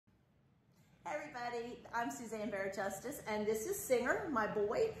Hey everybody, I'm Suzanne Barrett Justis, and this is Singer, my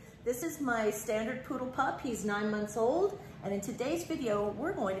boy. This is my Standard Poodle pup. He's 9 months old, and in today's video,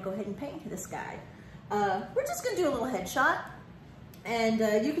 we're going to go ahead and paint this guy. We're just going to do a little headshot, and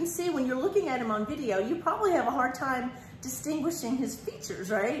you can see when you're looking at him on video, you probably have a hard time distinguishing his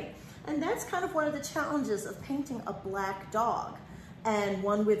features, right? And that's kind of one of the challenges of painting a black dog, and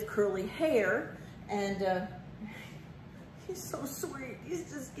one with curly hair, and he's so sweet.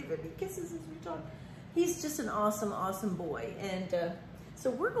 He's just giving me kisses as we talk. He's just an awesome, awesome boy. And so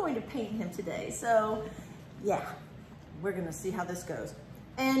we're going to paint him today. So yeah, we're gonna see how this goes.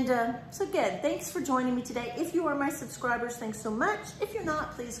 And so again, thanks for joining me today. If you are my subscribers, thanks so much. If you're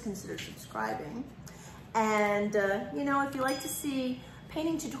not, please consider subscribing. And you know, if you like to see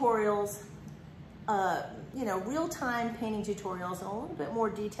painting tutorials, you know, real-time painting tutorials in a little bit more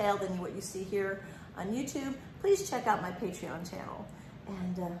detail than what you see here on YouTube, please check out my Patreon channel.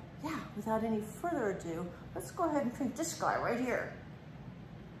 And yeah, without any further ado, let's go ahead and paint this guy right here.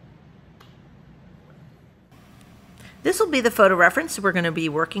 This will be the photo reference we're going to be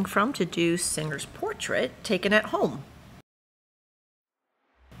working from to do Singer's portrait taken at home.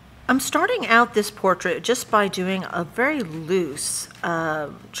 I'm starting out this portrait just by doing a very loose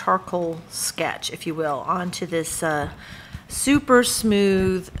charcoal sketch, if you will, onto this super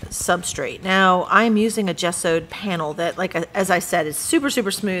smooth substrate. Now I'm using a gessoed panel that, like as I said, is super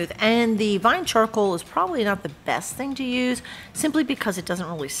smooth, and the vine charcoal is probably not the best thing to use simply because it doesn't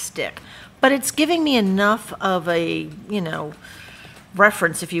really stick, but it's giving me enough of a, you know,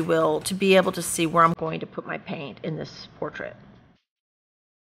 reference, if you will, to be able to see where I'm going to put my paint in this portrait.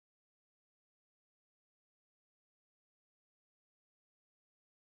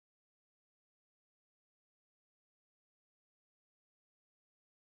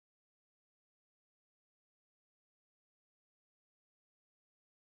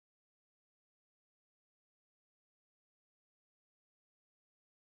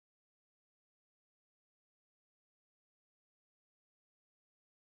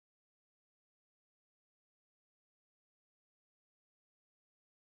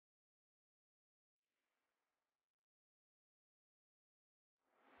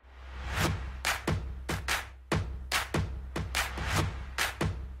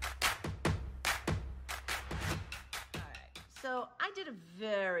 So I did a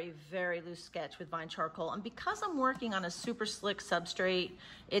very loose sketch with vine charcoal, and because I'm working on a super slick substrate,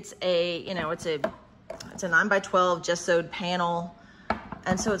 it's a, you know, it's a 9x12 gessoed panel,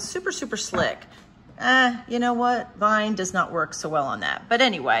 and so it's super slick. You know what? Vine does not work so well on that. But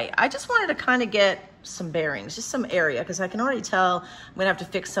anyway, I just wanted to kind of get some bearings, just some area, because I can already tell I'm gonna have to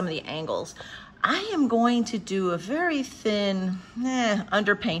fix some of the angles. I am going to do a very thin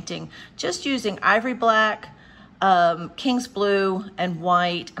underpainting, just using Ivory Black, King's Blue, and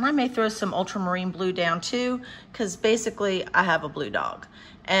white, and I may throw some Ultramarine Blue down too, because basically I have a blue dog,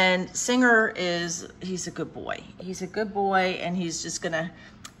 and Singer he's a good boy. He's a good boy, and he's just gonna,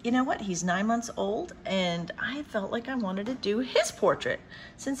 you know what, he's 9 months old, and I felt like I wanted to do his portrait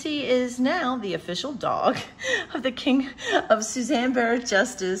since he is now the official dog of the King of Suzanne Barrett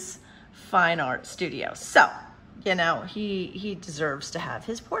Justis Fine Art Studio. So, you know, he deserves to have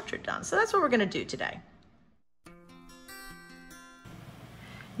his portrait done. So that's what we're gonna do today.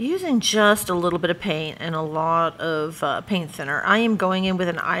 Using just a little bit of paint and a lot of paint thinner, I am going in with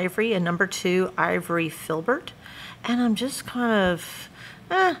an ivory, a number 2 ivory filbert, and I'm just kind of,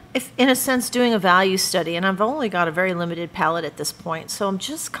 if in a sense, doing a value study, and I've only got a very limited palette at this point, so I'm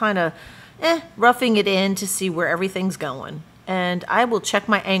just kind of roughing it in to see where everything's going. And I will check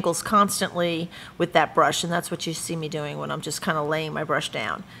my angles constantly with that brush, and that's what you see me doing when I'm just kind of laying my brush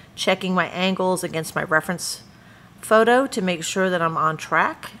down, checking my angles against my reference photo to make sure that I'm on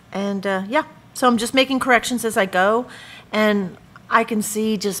track. And yeah, so I'm just making corrections as I go, and I can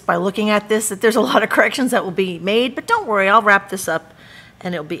see just by looking at this that there's a lot of corrections that will be made, but don't worry, I'll wrap this up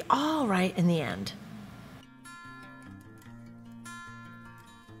and it'll be all right in the end.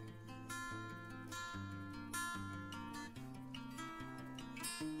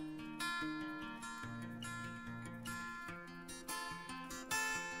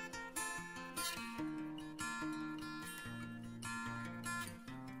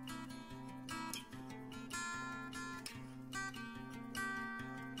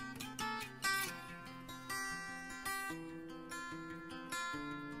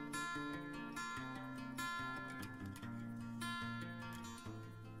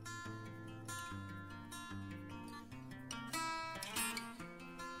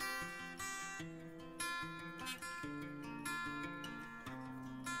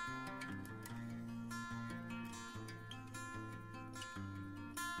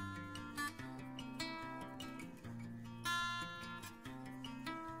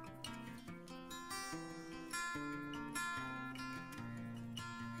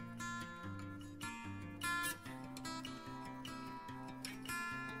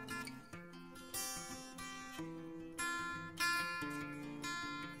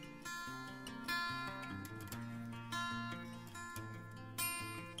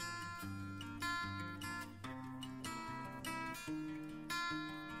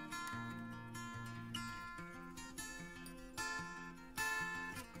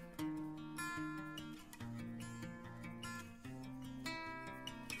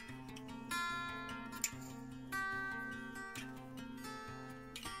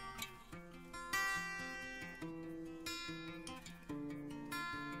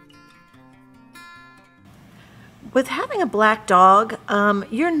 with having a black dog,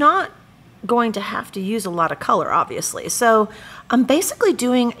 you're not going to have to use a lot of color, obviously. So I'm basically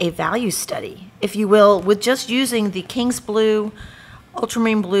doing a value study, if you will, with just using the King's Blue,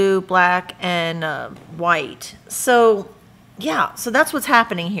 Ultramarine Blue, black, and white. So yeah, so that's what's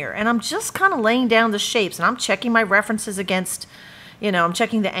happening here. And I'm just kind of laying down the shapes, and I'm checking my references against, you know, I'm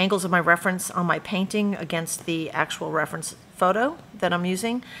checking the angles of my reference on my painting against the actual reference photo that I'm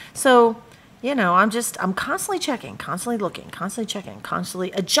using. So, you know, I'm constantly checking, constantly looking, constantly checking, constantly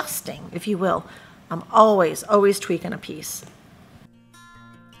adjusting, if you will. I'm always tweaking a piece.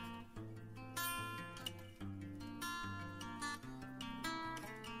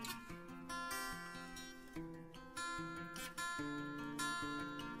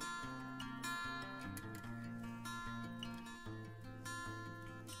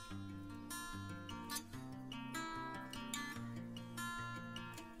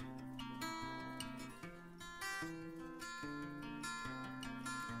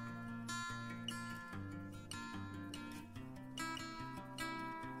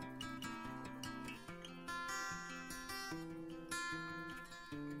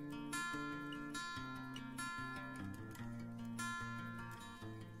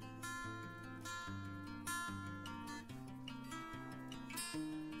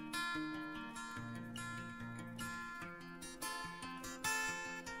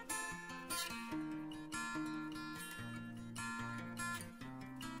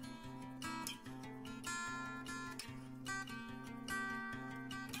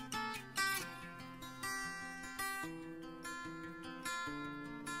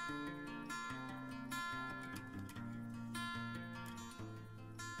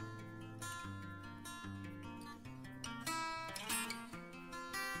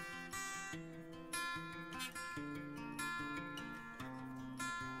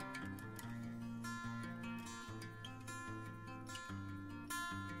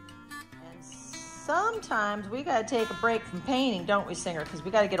 Sometimes we gotta take a break from painting, don't we, Singer? Because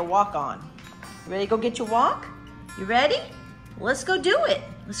we gotta get a walk on. You ready to go get your walk? You ready? Let's go do it.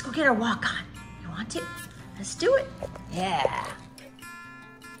 Let's go get our walk on. You want to? Let's do it. Yeah. Okay,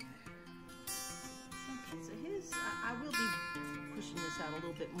 so I will be pushing this out a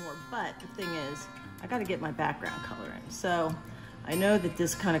little bit more, but the thing is, I gotta get my background color in. So I know that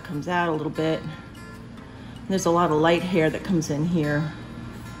this kind of comes out a little bit. There's a lot of light hair that comes in here,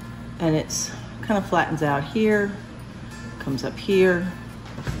 and it's kind of flattens out here, comes up here.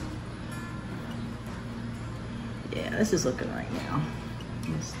 Yeah, this is looking right now.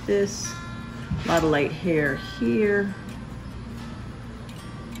 There's this, a lot of light hair here.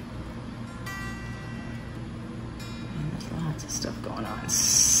 And there's lots of stuff going on.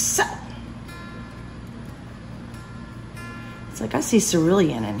 So, it's like I see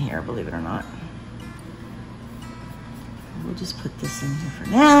cerulean in here, believe it or not. We'll just put this in here for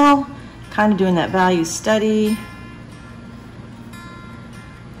now. Kind of doing that value study. All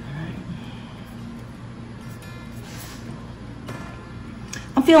right.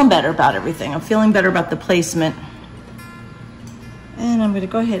 I'm feeling better about everything. I'm feeling better about the placement. And I'm going to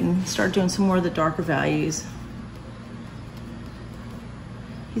go ahead and start doing some more of the darker values.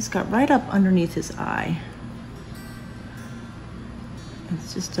 He's got right up underneath his eye.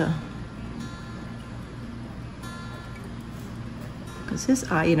 It's just a... Because his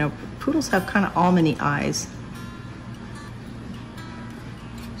eye, you know, poodles have kind of almond-y eyes.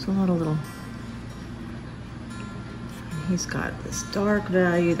 There's a lot of little... And he's got this dark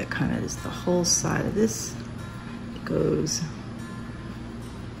value that kind of is the whole side of this. Goes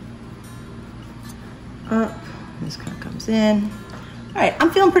up. This kind of comes in. All right,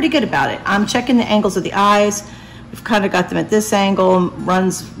 I'm feeling pretty good about it. I'm checking the angles of the eyes. We've kind of got them at this angle.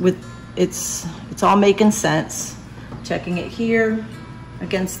 Runs with, it's all making sense. Checking it here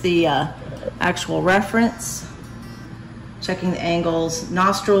against the actual reference. Checking the angles,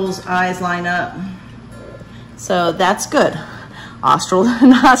 nostrils, eyes line up. So that's good.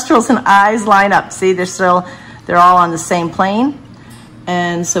 Nostrils and eyes line up. See, they're all on the same plane.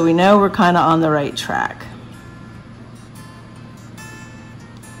 And so we know we're kind of on the right track.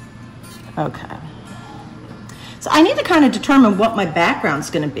 Okay. So I need to kind of determine what my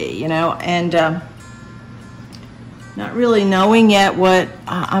background's gonna be, you know, and not really knowing yet what,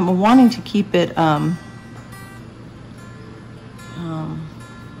 I'm wanting to keep it, I'm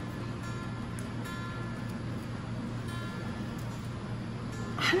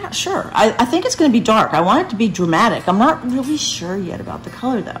not sure. I think it's gonna be dark. I want it to be dramatic. I'm not really sure yet about the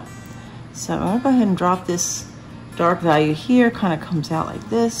color though. So I'm gonna go ahead and drop this dark value here, kind of comes out like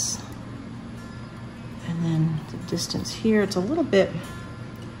this. And then the distance here, it's a little bit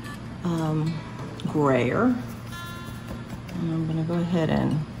grayer. And I'm gonna go ahead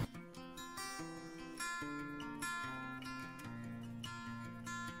and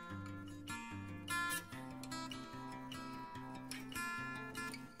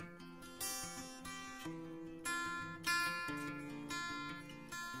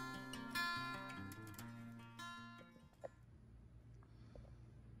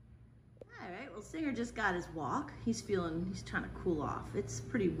Singer just got his walk. He's trying to cool off. It's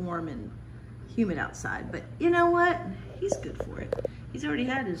pretty warm and humid outside, but you know what? He's good for it. He's already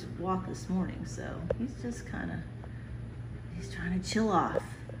had his walk this morning, so he's just he's trying to chill off.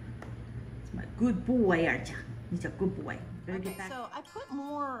 It's my good boy, aren't you? He's a good boy. Okay, so I put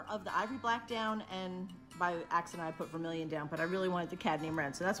more of the Ivory Black down, and by accident I put Vermilion down, but I really wanted the Cadmium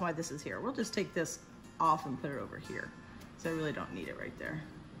Red, so that's why this is here. We'll just take this off and put it over here. So I really don't need it right there.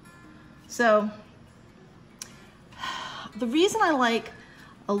 So the reason I like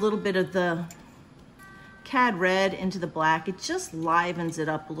a little bit of the Cad Red into the black, it just livens it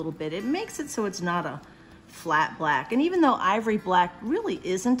up a little bit. It makes it so it's not a flat black. And even though Ivory Black really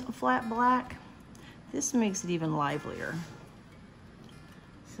isn't a flat black, this makes it even livelier.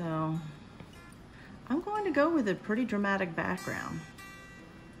 So I'm going to go with a pretty dramatic background.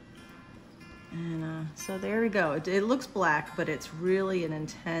 And so there we go. It looks black, but it's really an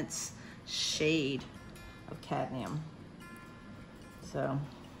intense shade of cadmium. So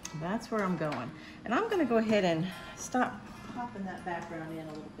that's where I'm going. And I'm gonna go ahead and stop popping that background in a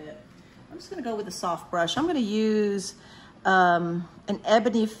little bit. I'm just gonna go with a soft brush. I'm gonna use an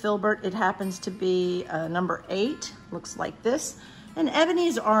ebony filbert. It happens to be number 8, looks like this. And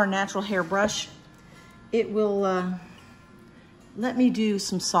ebonies are a natural hair brush. It will let me do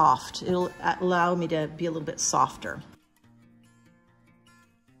some soft. It'll allow me to be a little bit softer.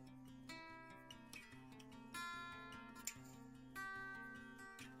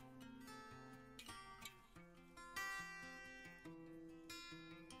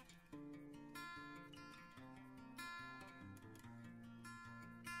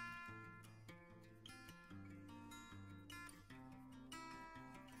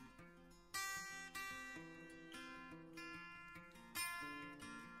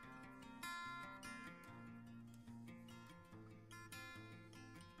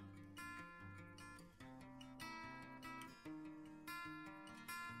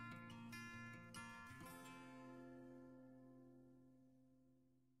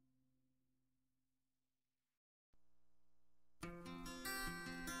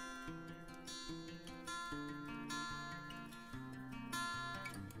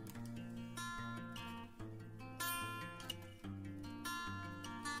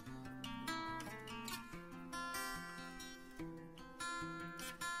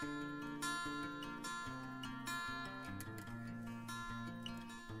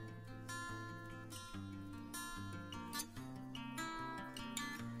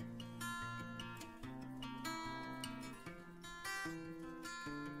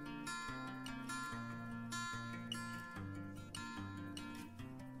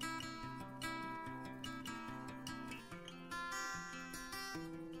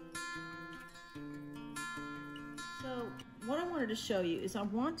 So what I wanted to show you is I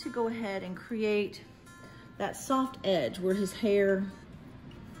want to go ahead and create that soft edge where his hair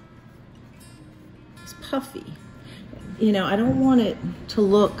is puffy. You know, I don't want it to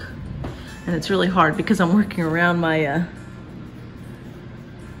look, and it's really hard because I'm working around my,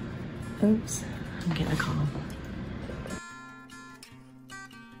 oops, I'm getting a call.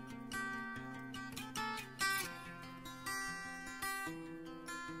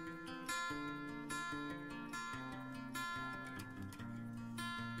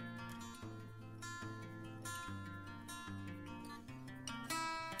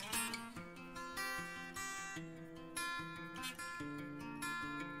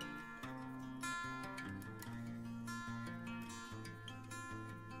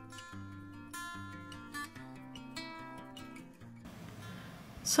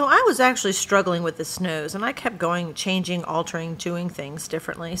 So I was actually struggling with this nose, and I kept going, changing, altering, doing things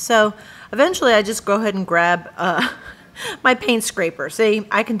differently. So eventually I just go ahead and grab my paint scraper. See,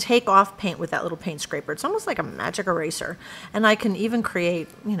 I can take off paint with that little paint scraper. It's almost like a magic eraser. And I can even create,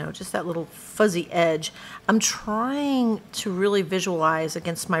 you know, just that little fuzzy edge. I'm trying to really visualize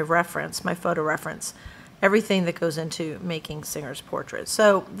against my reference, my photo reference, everything that goes into making Singer's portraits.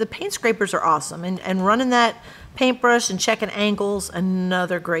 So the paint scrapers are awesome, and running that paintbrush and checking angles,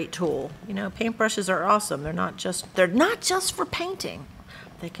 another great tool. You know, paintbrushes are awesome. They're not just for painting.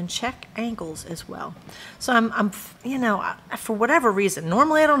 They can check angles as well. So I'm you know, for whatever reason,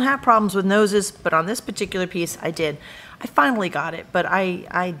 normally I don't have problems with noses, but on this particular piece I did. I finally got it, but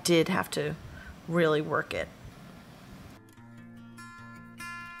I did have to really work it.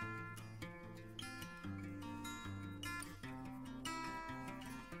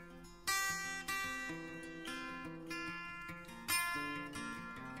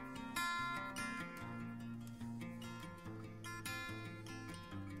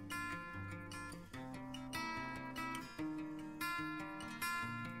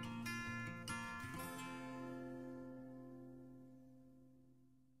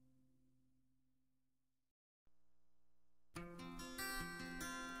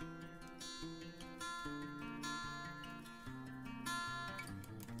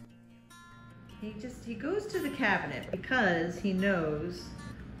 He goes to the cabinet because he knows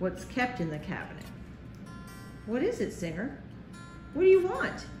what's kept in the cabinet. What is it, Singer? What do you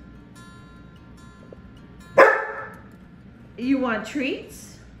want? You want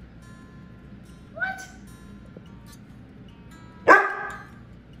treats? What?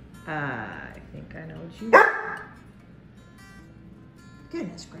 I think I know what you want.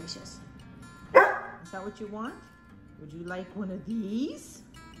 Goodness gracious. Is that what you want? Would you like one of these?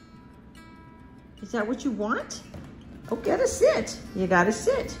 Is that what you want? Oh, gotta sit. You gotta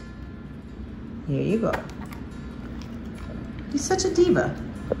sit. Here you go. He's such a diva.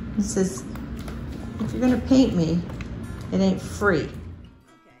 He says, if you're gonna paint me, it ain't free. Okay,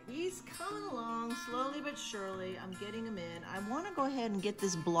 he's coming along slowly but surely. I'm getting him in. I wanna go ahead and get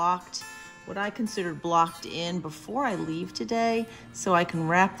this blocked, what I consider blocked in before I leave today, so I can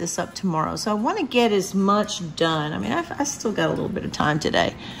wrap this up tomorrow. So I wanna get as much done. I mean, I still got a little bit of time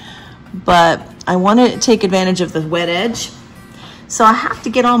today, but I wanna take advantage of the wet edge. So I have to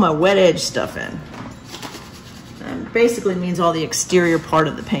get all my wet edge stuff in. That basically means all the exterior part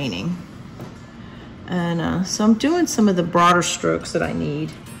of the painting. And so I'm doing some of the broader strokes that I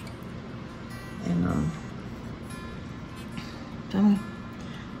need. And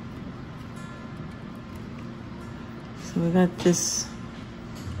so we got this.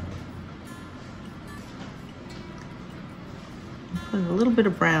 Put a little bit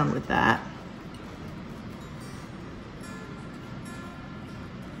of brown with that.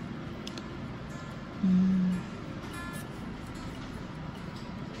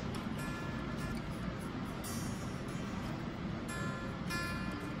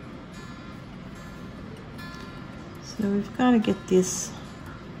 So we've got to get this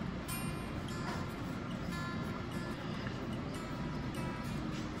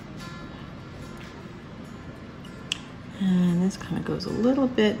and this kind of goes a little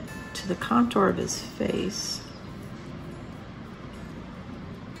bit to the contour of his face.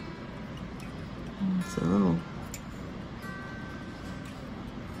 And it's a little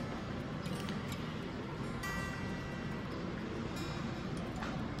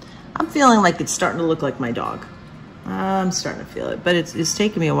I'm feeling like it's starting to look like my dog. I'm starting to feel it, but it's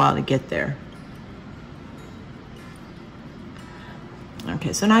taking me a while to get there.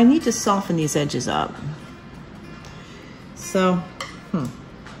 Okay, so now I need to soften these edges up. So,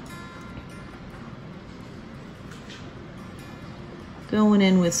 going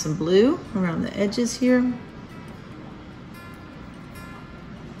in with some blue around the edges here.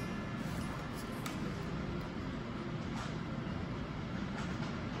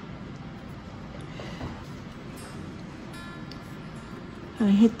 I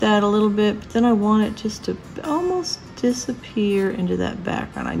hit that a little bit, but then I want it just to almost disappear into that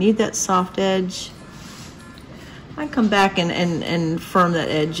background. I need that soft edge. I come back and firm that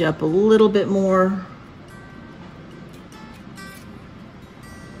edge up a little bit more.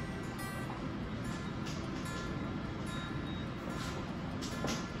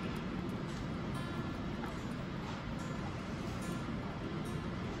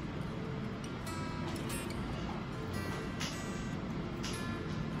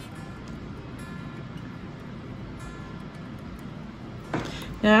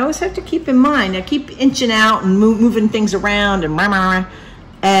 Now I always have to keep in mind, I keep inching out and moving things around and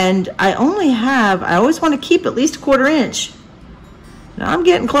I always want to keep at least a 1/4 inch. Now I'm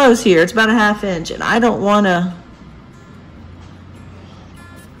getting close here, it's about a 1/2 inch, and I don't want to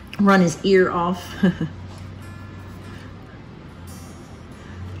run his ear off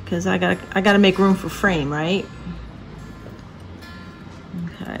because I gotta make room for frame, right?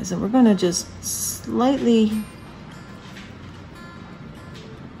 Okay, so we're gonna just slightly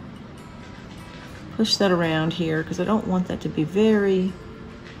push that around here because I don't want that to be very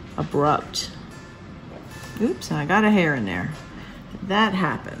abrupt. Oops, I got a hair in there. That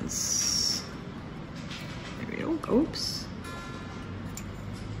happens. There we go. Oops.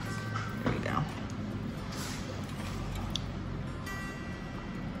 There we go.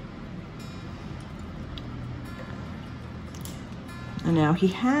 And now he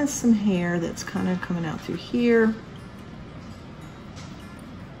has some hair that's kind of coming out through here.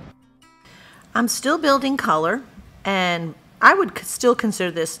 I'm still building color, and I would still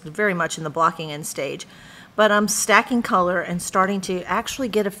consider this very much in the blocking end stage, but I'm stacking color and starting to actually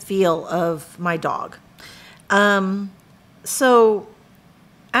get a feel of my dog. So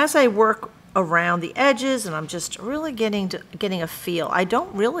as I work around the edges and I'm just really getting a feel, I've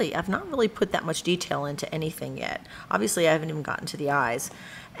not really put that much detail into anything yet. Obviously I haven't even gotten to the eyes.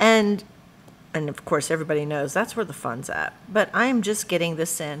 And And of course, everybody knows that's where the fun's at. But I'm just getting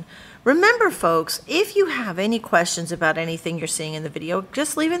this in. Remember, folks, if you have any questions about anything you're seeing in the video,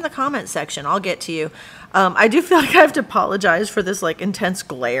 just leave it in the comment section. I'll get to you. I do feel like I have to apologize for this like intense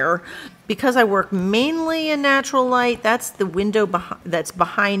glare because I work mainly in natural light. That's the window that's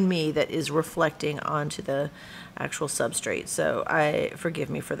behind me that is reflecting onto the actual substrate. So forgive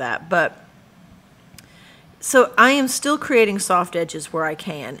me for that. But so I am still creating soft edges where I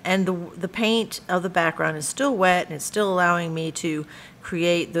can, and the paint of the background is still wet, and it's still allowing me to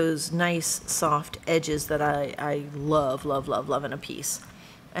create those nice soft edges that I love, love, love, love in a piece.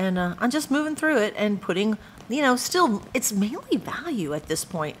 And I'm just moving through it and putting, you know, still, it's mainly value at this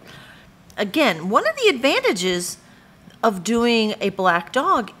point. Again, one of the advantages of doing a black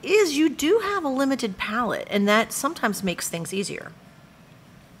dog is you do have a limited palette, and that sometimes makes things easier.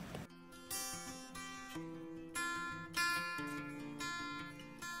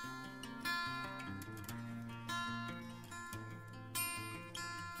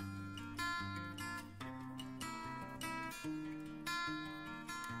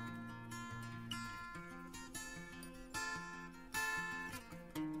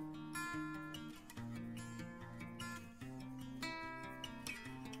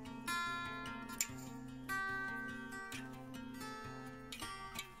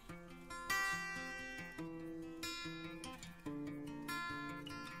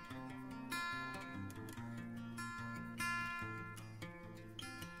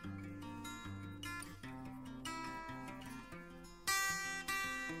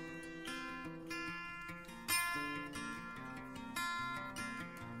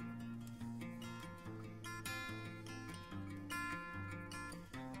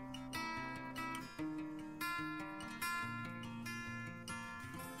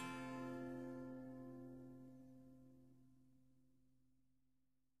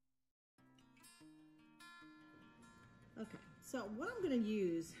 Okay, so what I'm going to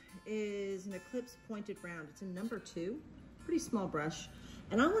use is an Eclipse pointed round. It's a number 2, pretty small brush,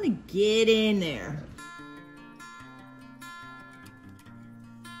 and I want to get in there.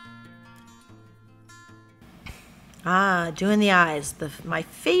 Doing the eyes, my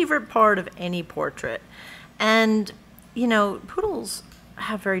favorite part of any portrait. And, you know, poodles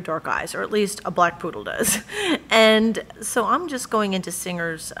have very dark eyes, or at least a black poodle does. And so I'm just going into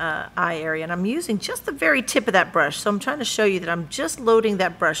Singer's eye area, and I'm using just the very tip of that brush. So I'm trying to show you that I'm just loading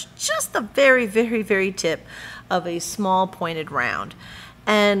that brush, just the very, very, very tip of a small pointed round.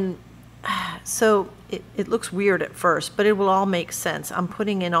 And so it looks weird at first, but it will all make sense. I'm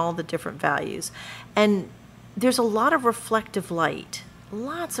putting in all the different values. And there's a lot of reflective light.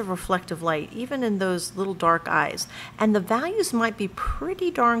 Lots of reflective light, even in those little dark eyes. And the values might be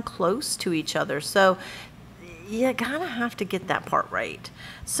pretty darn close to each other. So you kind of have to get that part right.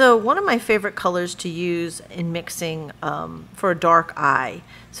 So one of my favorite colors to use in mixing for a dark eye,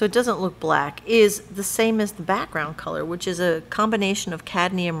 so it doesn't look black, is the same as the background color, which is a combination of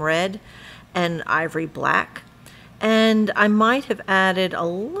Cadmium Red and Ivory Black. And I might have added a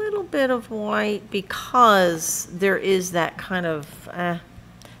little bit of white because there is that kind of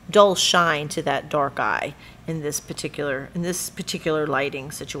dull shine to that dark eye in this particular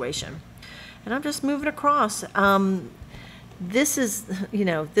lighting situation. And I'm just moving across. This is, you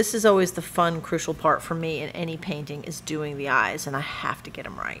know, this is always the fun, crucial part for me in any painting, is doing the eyes, and I have to get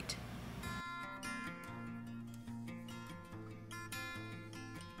them right.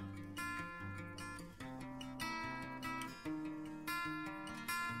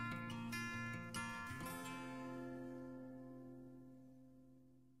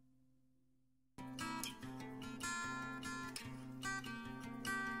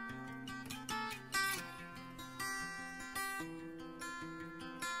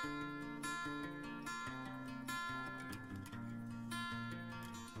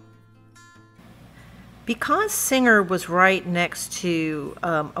 Because Singer was right next to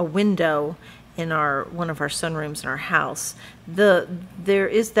a window in one of our sunrooms in our house, there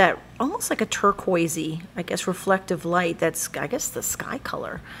is that almost like a turquoisey, I guess, reflective light that's, I guess, the sky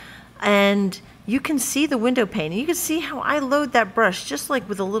color. And you can see the window pane. And you can see how I load that brush just like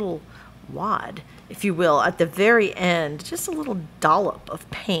with a little wad, if you will, at the very end, just a little dollop of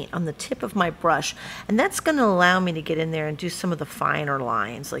paint on the tip of my brush. And that's going to allow me to get in there and do some of the finer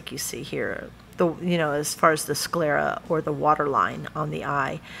lines like you see here. You know, as far as the sclera or the waterline on the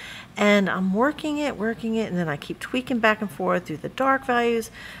eye. And I'm working it, and then I keep tweaking back and forth through the dark values,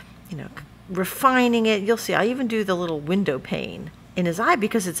 you know, refining it. You'll see, I even do the little window pane in his eye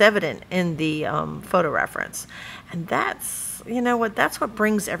because it's evident in the photo reference. And that's, you know what, that's what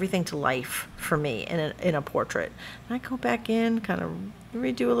brings everything to life for me in a portrait. And I go back in, kind of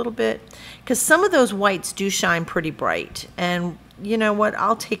redo a little bit, because some of those whites do shine pretty bright. And you know what,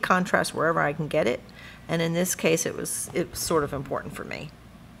 I'll take contrast wherever I can get it. And in this case, it was sort of important for me.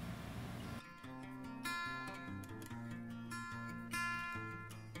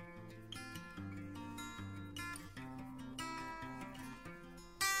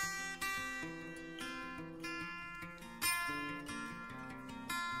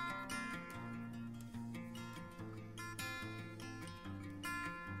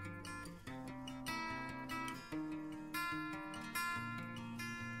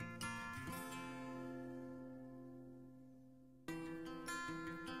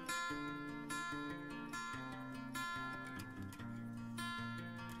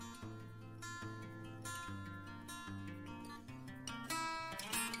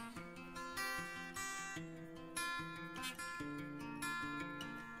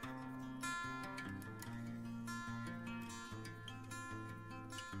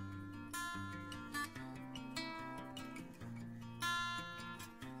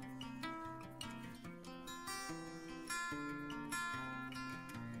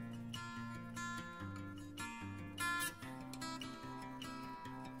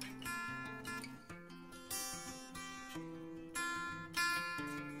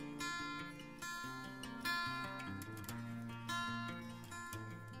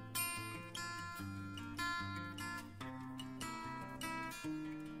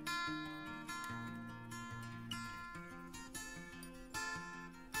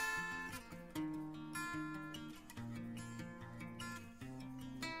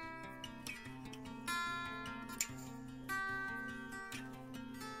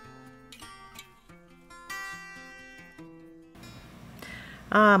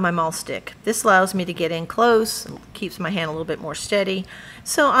 My maul stick. This allows me to get in close, keeps my hand a little bit more steady.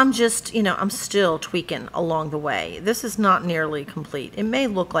 So I'm just, you know, I'm still tweaking along the way. This is not nearly complete. It may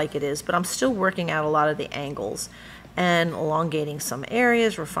look like it is, but I'm still working out a lot of the angles and elongating some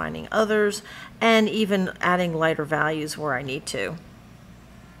areas, refining others, and even adding lighter values where I need to.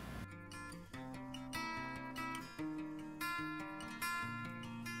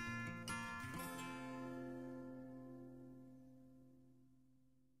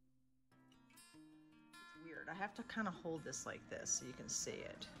 I have to kind of hold this like this so you can see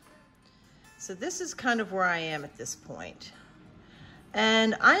it. So this is kind of where I am at this point.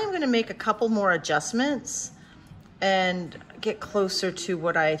 And I am going to make a couple more adjustments and get closer to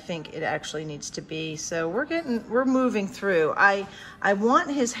what I think it actually needs to be. So we're moving through. I want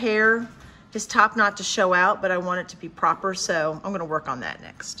his hair, his top knot to show out, but I want it to be proper. So I'm going to work on that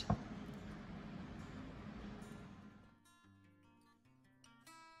next.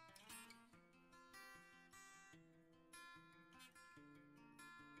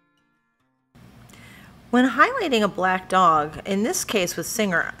 When highlighting a black dog, in this case with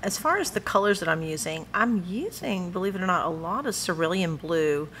Singer, as far as the colors that I'm using, believe it or not, a lot of Cerulean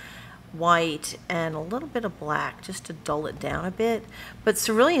Blue, white, and a little bit of black just to dull it down a bit. But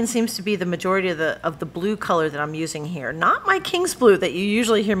Cerulean seems to be the majority of the blue color that I'm using here. Not my King's Blue that you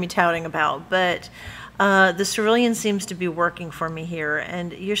usually hear me touting about, but the Cerulean seems to be working for me here.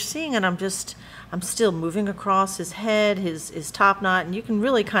 And you're seeing it, I'm still moving across his head, his top knot, and you can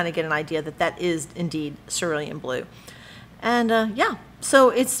really kind of get an idea that that is indeed Cerulean Blue. And yeah, so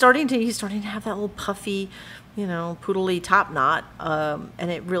he's starting to have that little puffy, you know, poodle-y top knot,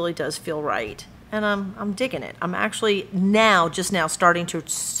 and it really does feel right. And I'm digging it. I'm actually just now starting to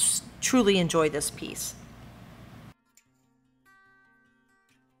truly enjoy this piece.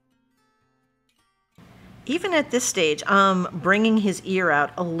 Even at this stage, I'm bringing his ear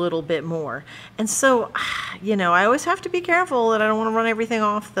out a little bit more. And so, you know, I always have to be careful that I don't want to run everything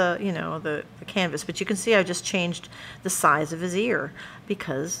off the, you know, the canvas. But you can see I just changed the size of his ear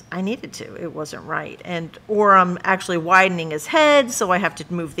because I needed to. It wasn't right. Or I'm actually widening his head, so I have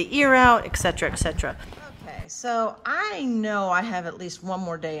to move the ear out, etc., etc. Okay, so I know I have at least one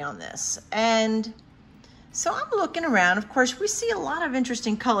more day on this. And so I'm looking around. Of course, we see a lot of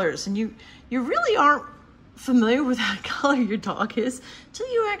interesting colors, and you really aren't familiar with how color your dog is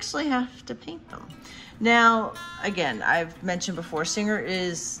till you actually have to paint them. Now, again, I've mentioned before, Singer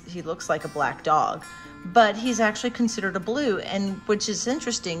he looks like a black dog, but he's actually considered a blue, and which is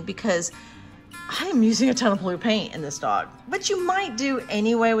interesting because I am using a ton of blue paint in this dog, but you might do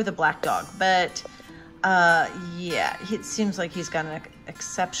anyway with a black dog. But yeah, it seems like he's got an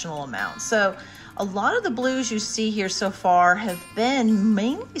exceptional amount. So a lot of the blues you see here so far have been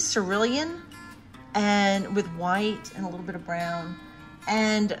mainly cerulean and with white and a little bit of brown,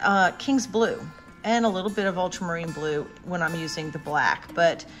 and King's Blue, and a little bit of Ultramarine Blue when I'm using the black.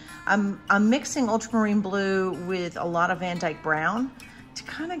 But I'm mixing Ultramarine Blue with a lot of Dyke Brown to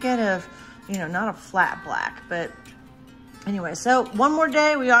kind of get a, you know, not a flat black, but anyway, so one more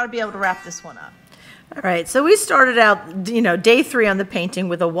day, we ought to be able to wrap this one up. All right, so we started out, you know, day 3 on the painting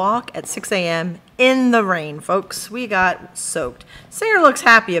with a walk at 6 a.m. in the rain, folks. We got soaked. Singer looks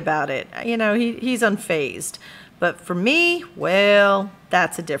happy about it. You know, he's unfazed. But for me, well,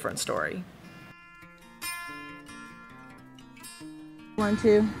 that's a different story. 1,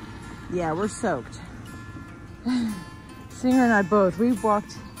 2. Yeah, we're soaked. Singer and I both, we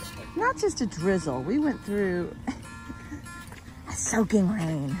walked, not just a drizzle, we went through a soaking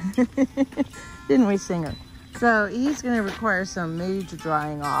rain. Didn't we, Singer? So he's gonna require some major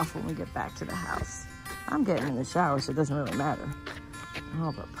drying off when we get back to the house. I'm getting in the shower, so it doesn't really matter.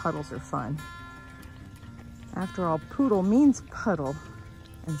 Oh, but puddles are fun. After all, poodle means puddle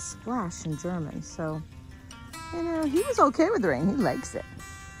and splash in German. So, you know, he was okay with the rain. He likes it.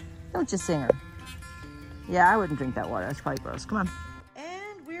 Don't you, Singer? Yeah, I wouldn't drink that water. That's probably gross. Come on.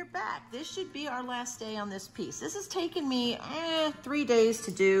 And we're back. This should be our last day on this piece. This has taken me 3 days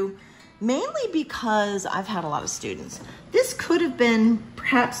to do, mainly because I've had a lot of students. This could have been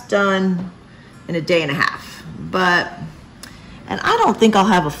perhaps done in a day and a half, and I don't think I'll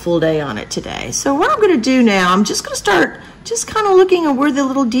have a full day on it today. So what I'm gonna do now, I'm just gonna start just kind of looking at where the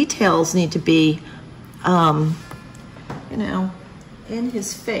little details need to be, you know, in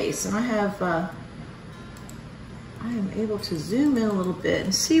his face. And I am able to zoom in a little bit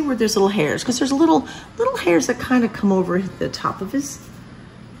and see where there's little hairs, because there's little hairs that kind of come over the top of his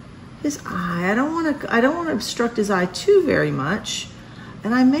eye. I don't want to obstruct his eye too very much.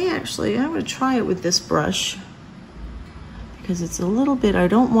 And I'm gonna try it with this brush, because it's a little bit, I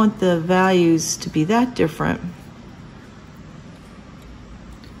don't want the values to be that different.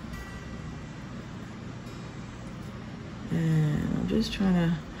 And I'm just trying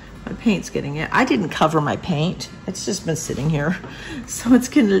to, my paint's getting it. I didn't cover my paint. It's just been sitting here. So it's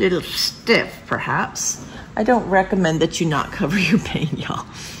getting a little stiff, perhaps. I don't recommend that you not cover your paint, y'all.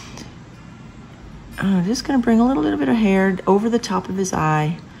 I'm just gonna bring a little bit of hair over the top of his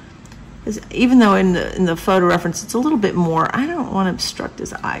eye. Even though in the photo reference it's a little bit more, I don't want to obstruct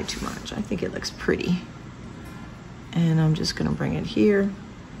his eye too much. I think it looks pretty. And I'm just gonna bring it here.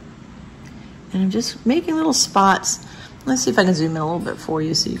 And I'm just making little spots. Let's see if I can zoom in a little bit for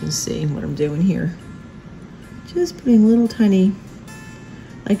you so you can see what I'm doing here. Just putting little tiny,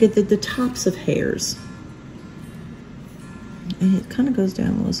 like at the tops of hairs. And it kind of goes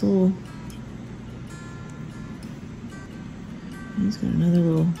down with this little, he's got another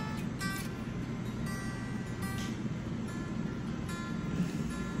little,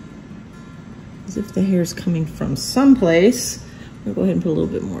 as if the hair's coming from someplace. I'll go ahead and put a little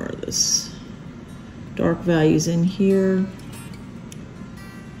bit more of this dark values in here.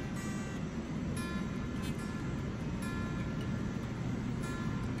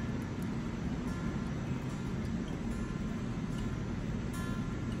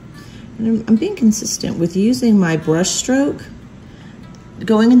 And I'm being consistent with using my brush stroke,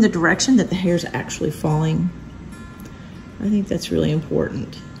 going in the direction that the hair's actually falling. I think that's really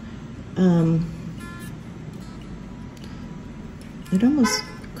important. It almost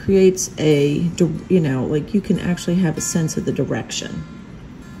creates a, you know, like you can actually have a sense of the direction.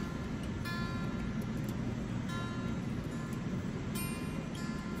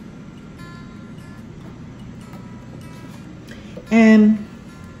 And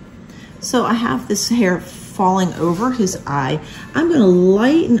so I have this hair falling over his eye. I'm going to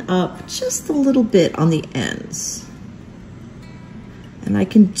lighten up just a little bit on the ends. And I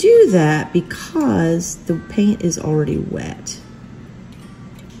can do that because the paint is already wet.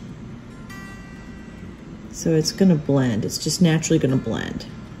 So it's going to blend. It's just naturally going to blend.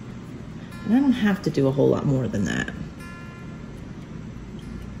 And I don't have to do a whole lot more than that.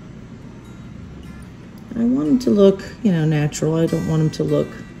 I want him to look, you know, natural. I don't want him to look,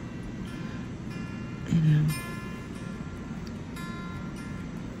 you know.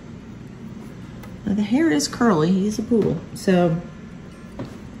 Now the hair is curly. He's a poodle. So,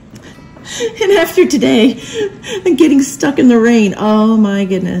 and after today, and getting stuck in the rain, oh my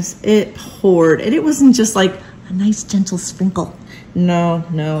goodness, it poured. And it wasn't just like a nice gentle sprinkle.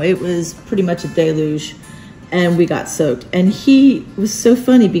 No, it was pretty much a deluge. And we got soaked. And he was so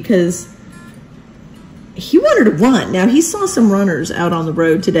funny because he wanted to run. Now, he saw some runners out on the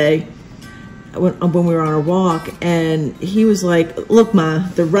road today when we were on our walk, and he was like, look, Ma,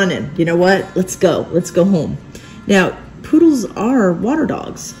 they're running. You know what? Let's go. Let's go home. Now, poodles are water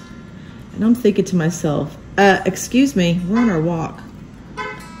dogs. And I'm thinking to myself, excuse me, we're on our walk.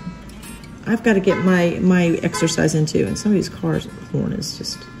 I've got to get my exercise in too. And somebody's car's horn is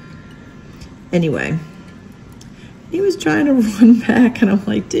just... Anyway, he was trying to run back, and I'm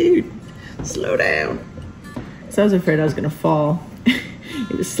like, dude, slow down. So I was afraid I was going to fall.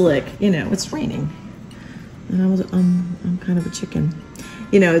 It was slick. You know, it's raining. And I'm kind of a chicken.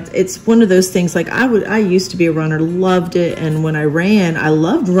 You know, it's one of those things, like I used to be a runner, loved it. And when I ran, I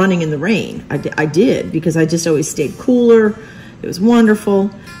loved running in the rain. I did, because I just always stayed cooler. It was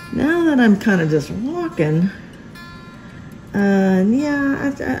wonderful. Now that I'm kind of just walking,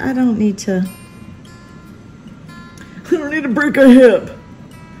 yeah, I don't need to, break a hip.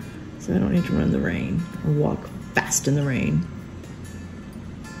 So I don't need to run in the rain or walk fast in the rain.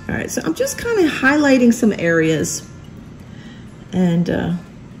 All right, so I'm just kind of highlighting some areas, and I'm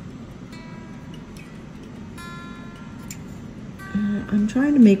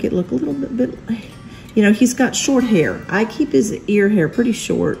trying to make it look a little bit, you know, he's got short hair. I keep his ear hair pretty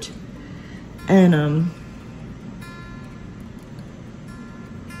short, and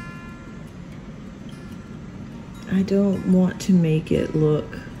I don't want to make it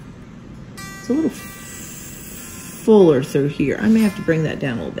look, it's a little fuller through here. I may have to bring that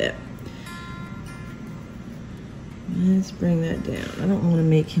down a little bit. Let's bring that down. I don't want to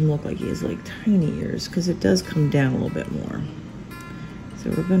make him look like he has like tiny ears, because it does come down a little bit more. So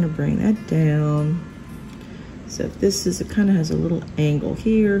we're going to bring that down. So if this is, it kind of has a little angle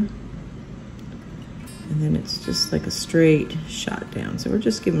here, and then it's just like a straight shot down. So we're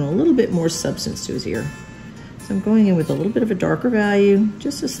just giving a little bit more substance to his ear. So I'm going in with a little bit of a darker value,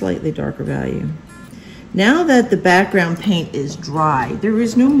 just a slightly darker value. Now that the background paint is dry, there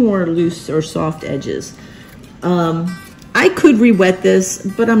is no more loose or soft edges. I could re-wet this,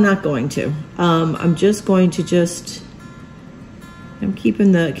 but I'm not going to. I'm just going to I'm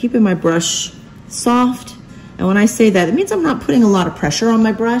keeping my brush soft. And when I say that, it means I'm not putting a lot of pressure on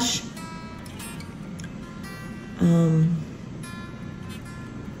my brush.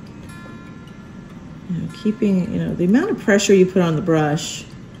 Keeping, you know, the amount of pressure you put on the brush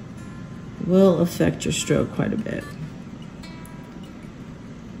will affect your stroke quite a bit.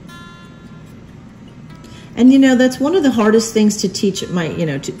 And you know, that's one of the hardest things to teach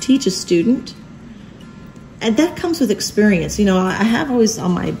to teach a student. And that comes with experience. You know, I have always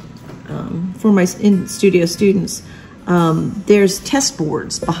on my, for my in-studio students, there's test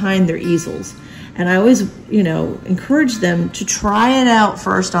boards behind their easels. And I always, you know, encourage them to try it out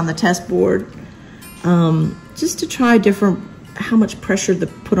first on the test board, just to try how much pressure to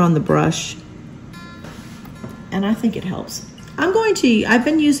put on the brush. And I think it helps. I've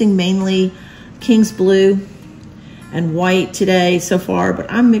been using mainly King's Blue and white today so far,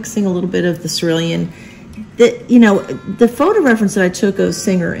 but I'm mixing a little bit of the Cerulean. You know, the photo reference that I took of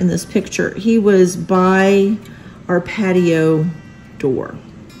Singer in this picture, he was by our patio door.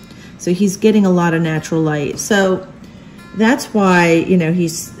 So he's getting a lot of natural light. So that's why, you know,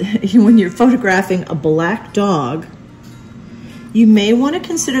 when you're photographing a black dog, you may want to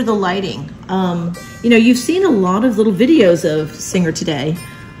consider the lighting. You know, you've seen a lot of little videos of Singer today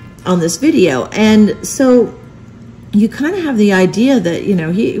on this video. And so you kind of have the idea that, you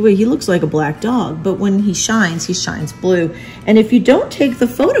know, he looks like a black dog, but when he shines blue. And if you don't take the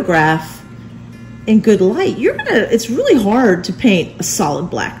photograph in good light, it's really hard to paint a solid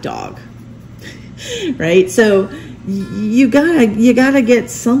black dog, right? So you gotta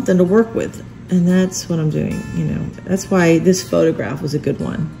get something to work with. And that's what I'm doing, you know. That's why this photograph was a good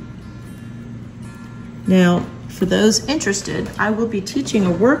one. Now, for those interested, I will be teaching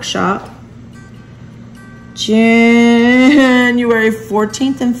a workshop January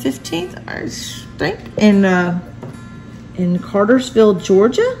 14th and 15th, I think, in Cartersville,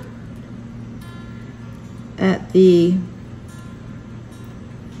 Georgia, at the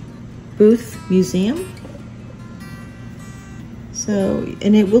Booth Museum. So,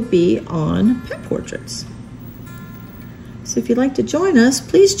 and it will be on pet portraits. So if you'd like to join us,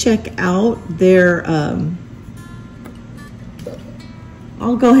 please check out their,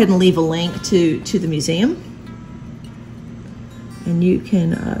 I'll go ahead and leave a link to the museum. And you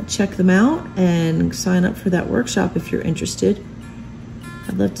can check them out and sign up for that workshop if you're interested.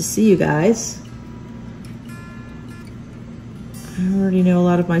 I'd love to see you guys. I already know a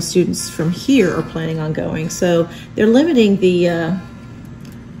lot of my students from here are planning on going, so they're limiting the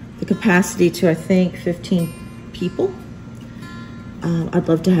capacity to, I think, 15 people. I'd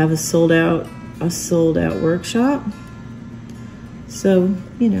love to have a sold out workshop. So,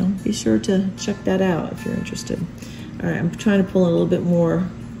 you know, be sure to check that out if you're interested. All right, I'm trying to pull in a little bit more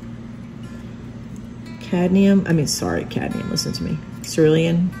cadmium, listen to me,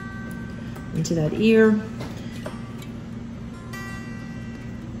 Cerulean. into that ear.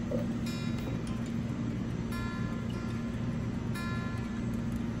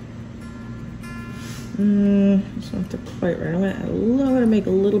 It's not quite right. I'm gonna make a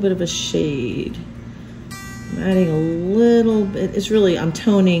little bit of a shade. I'm adding a little bit. It's really, I'm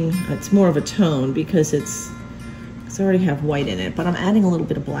toning. It's more of a tone because I already have white in it, but I'm adding a little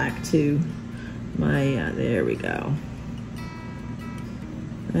bit of black to my, there we go.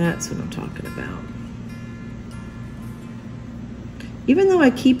 That's what I'm talking about. Even though I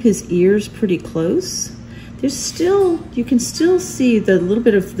keep his ears pretty close, there's still, you can still see the little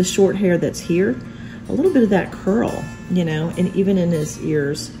bit of the short hair that's here, a little bit of that curl, you know, and even in his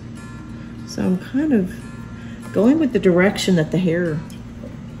ears. So I'm kind of going with the direction that the hair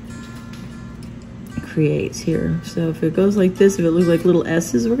creates here. So if it goes like this, if it looks like little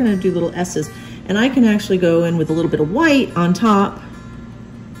S's, we're gonna do little S's. And I can actually go in with a little bit of white on top,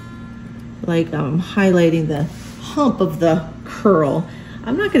 like I'm highlighting the hump of the curl.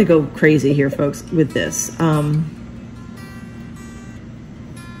 I'm not gonna go crazy here, folks, with this.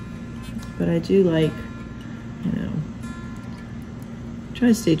 But I do like, you know, try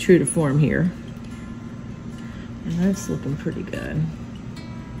to stay true to form here. And that's looking pretty good.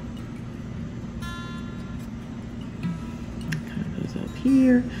 Kind of goes up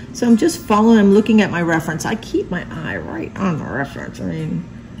here. So I'm just following, I'm looking at my reference. I keep my eye right on the reference. I mean,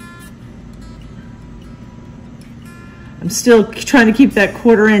 I'm still trying to keep that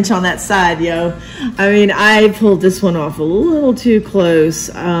 1/4 inch on that side, yo. I mean, I pulled this one off a little too close.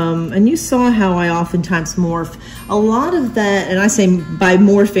 And you saw how I oftentimes morph. A lot of that, and I say by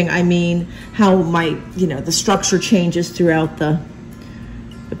morphing, I mean how my, you know, the structure changes throughout the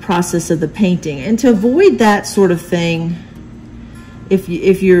process of the painting. And to avoid that sort of thing, if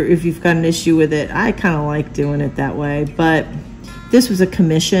you've got an issue with it, I kind of like doing it that way. But this was a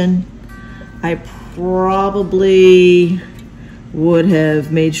commission. I probably would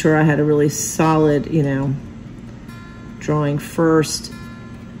have made sure I had a really solid, you know, drawing first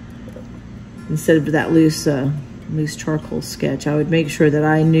instead of that loose charcoal sketch. I would make sure that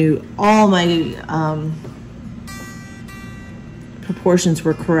I knew all my proportions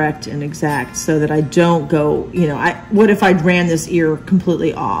were correct and exact so that I don't go, you know, what if I ran this ear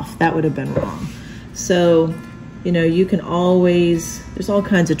completely off? That would have been wrong. So, you know, you can always, there's all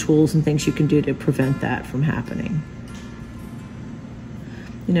kinds of tools and things you can do to prevent that from happening.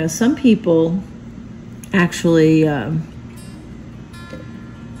 You know, some people actually, you know,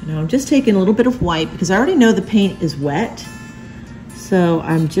 I'm just taking a little bit of white because I already know the paint is wet. So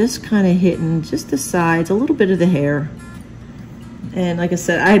I'm just kind of hitting just the sides, a little bit of the hair. And like I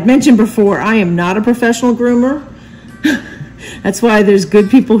said, I had mentioned before, I am not a professional groomer. That's why there's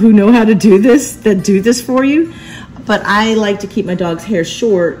good people who know how to do this, that do this for you. But I like to keep my dog's hair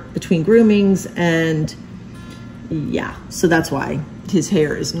short between groomings, and yeah, so that's why his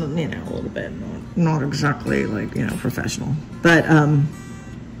hair is, you know, a little bit not exactly like, you know, professional. But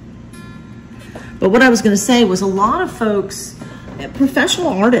what I was going to say was a lot of folks, professional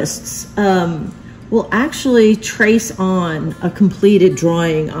artists, will actually trace on a completed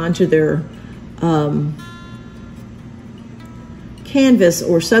drawing onto their canvas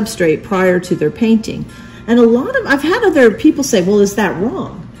or substrate prior to their painting. And a lot of, I've had other people say, well, is that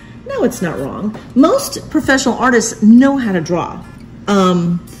wrong? No, it's not wrong. Most professional artists know how to draw.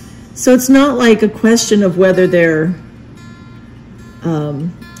 So it's not like a question of whether they're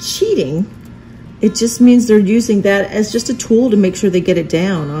cheating. It just means they're using that as just a tool to make sure they get it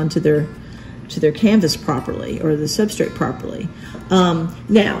down onto their canvas properly or the substrate properly.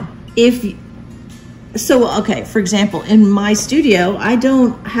 Now, okay, for example, in my studio, I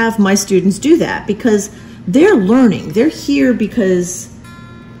don't have my students do that because they're learning. They're here because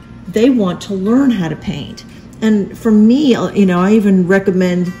they want to learn how to paint. And for me, you know, I even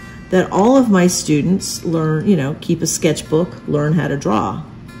recommend that all of my students learn, you know, keep a sketchbook, learn how to draw.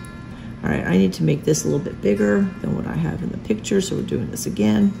 All right, I need to make this a little bit bigger than what I have in the picture, so we're doing this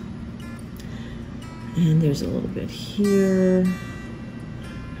again. And there's a little bit here.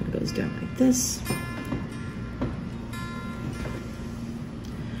 It goes down like this.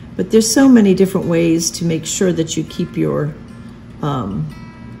 But there's so many different ways to make sure that you keep your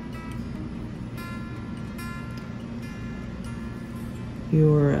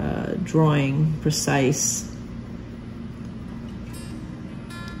drawing precise.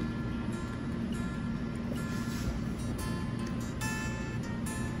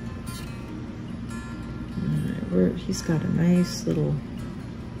 He's got a nice little,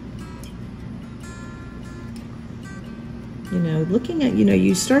 you know, looking at, you know,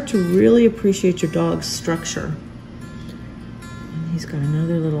 you start to really appreciate your dog's structure. And he's got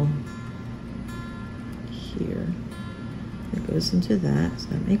another little here. It goes into that, so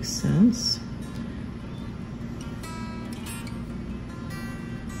that makes sense.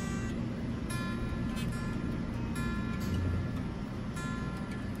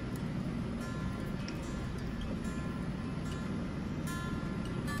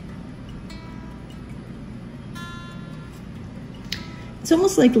 It's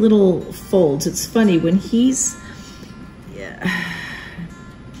almost like little folds. It's funny when he's,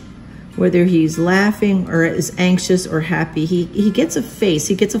 whether he's laughing or is anxious or happy, he gets a face,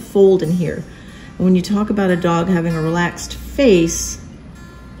 he gets a fold in here. And when you talk about a dog having a relaxed face,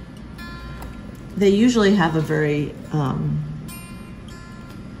 they usually have a very,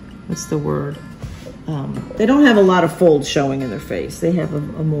 what's the word? They don't have a lot of folds showing in their face. They have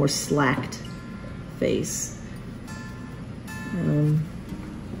a more slacked face.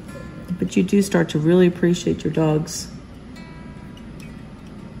 But you do start to really appreciate your dog's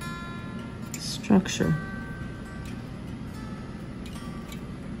structure.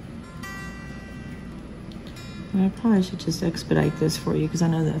 I probably should just expedite this for you because I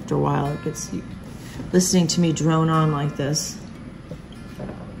know that after a while it gets you listening to me drone on like this.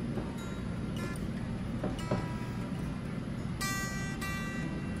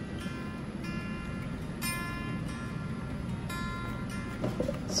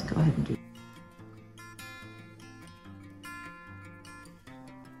 Let's go ahead and do.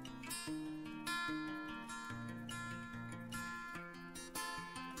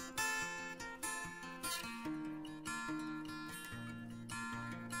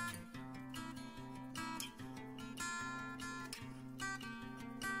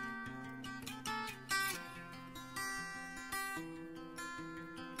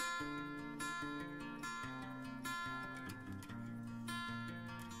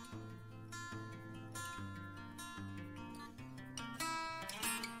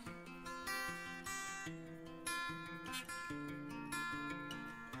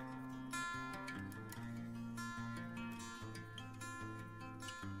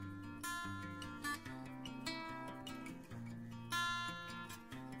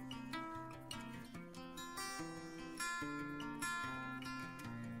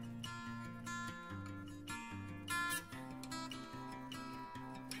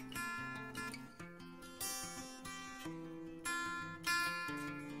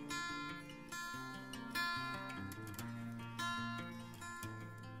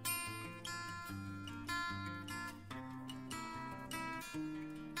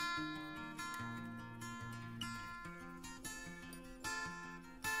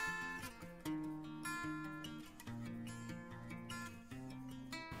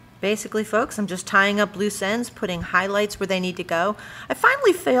 Basically, folks, I'm just tying up loose ends, putting highlights where they need to go. I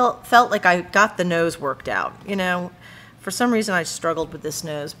finally felt like I got the nose worked out. You know, for some reason I struggled with this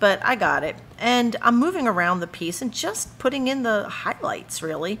nose, but I got it. And I'm moving around the piece and just putting in the highlights,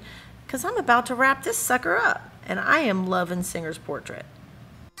 really, because I'm about to wrap this sucker up. And I am loving Singer's portrait.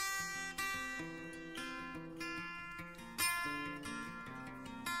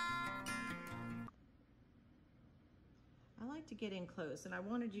 To get in close, and I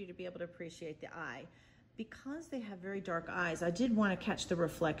wanted you to be able to appreciate the eye. Because they have very dark eyes, I did want to catch the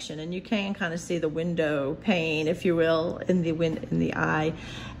reflection, and you can kind of see the window pane, if you will, in the eye.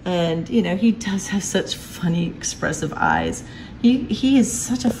 And you know, he does have such funny, expressive eyes. He is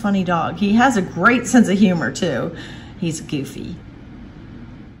such a funny dog. He has a great sense of humor too. He's goofy.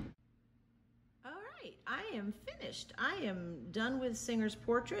 All right, I am finished. I am done with Singer's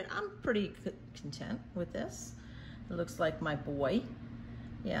portrait. I'm pretty content with this. It looks like my boy.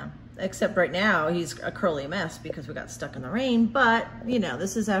 Yeah, except right now he's a curly mess because we got stuck in the rain, but you know,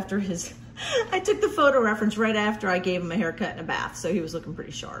 this is after his, I took the photo reference right after I gave him a haircut and a bath, so he was looking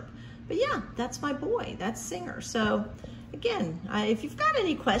pretty sharp. But yeah, that's my boy, that's Singer. So again, if you've got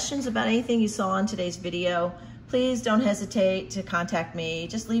any questions about anything you saw in today's video, please don't hesitate to contact me.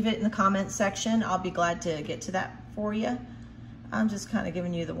 Just leave it in the comments section. I'll be glad to get to that for you. I'm just kind of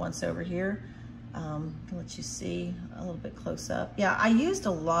giving you the once over here. Let you see a little bit close up. Yeah, I used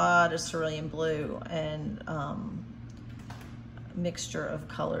a lot of Cerulean Blue and mixture of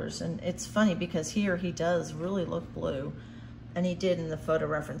colors, and it's funny because here he does really look blue, and he did in the photo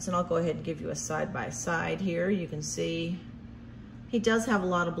reference. And I'll go ahead and give you a side by side here. You can see he does have a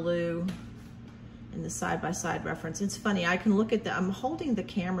lot of blue in the side by side reference. It's funny, I can look at I'm holding the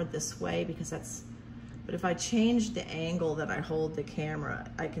camera this way because that's, but if I change the angle that I hold the camera,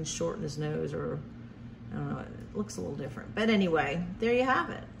 I can shorten his nose, or I don't know, it looks a little different. But anyway, there you have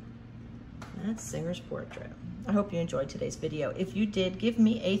it. That's Singer's portrait. I hope you enjoyed today's video. If you did, give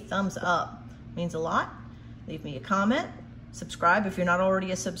me a thumbs up. It means a lot. Leave me a comment. Subscribe if you're not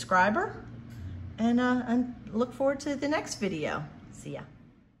already a subscriber. and look forward to the next video. See ya.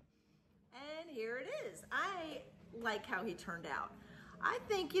 And here it is. I like how he turned out. I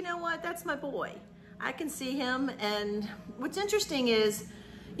think, you know what, that's my boy. I can see him, and what's interesting is,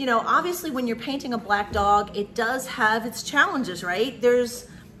 you know, obviously when you're painting a black dog, it does have its challenges, right? There's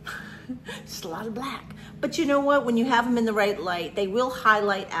just a lot of black. But you know what, when you have them in the right light, they will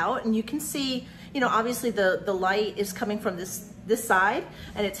highlight out, and you can see, you know, obviously the light is coming from this side,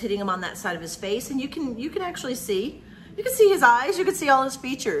 and it's hitting him on that side of his face, and you can actually see, you can see his eyes, you can see all his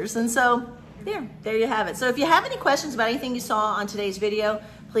features. And so there you have it. So if you have any questions about anything you saw on today's video,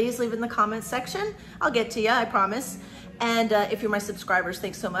 please leave it in the comments section. I'll get to you, I promise. And if you're my subscribers,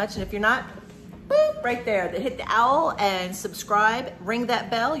 thanks so much. And if you're not, boop, right there, hit the owl and subscribe, ring that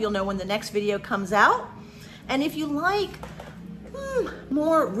bell. You'll know when the next video comes out. And if you like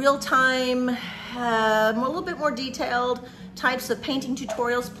more real-time, a little bit more detailed types of painting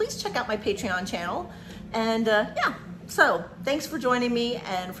tutorials, please check out my Patreon channel. And yeah, so thanks for joining me.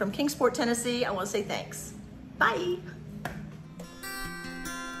 And from Kingsport, Tennessee, I want to say thanks. Bye.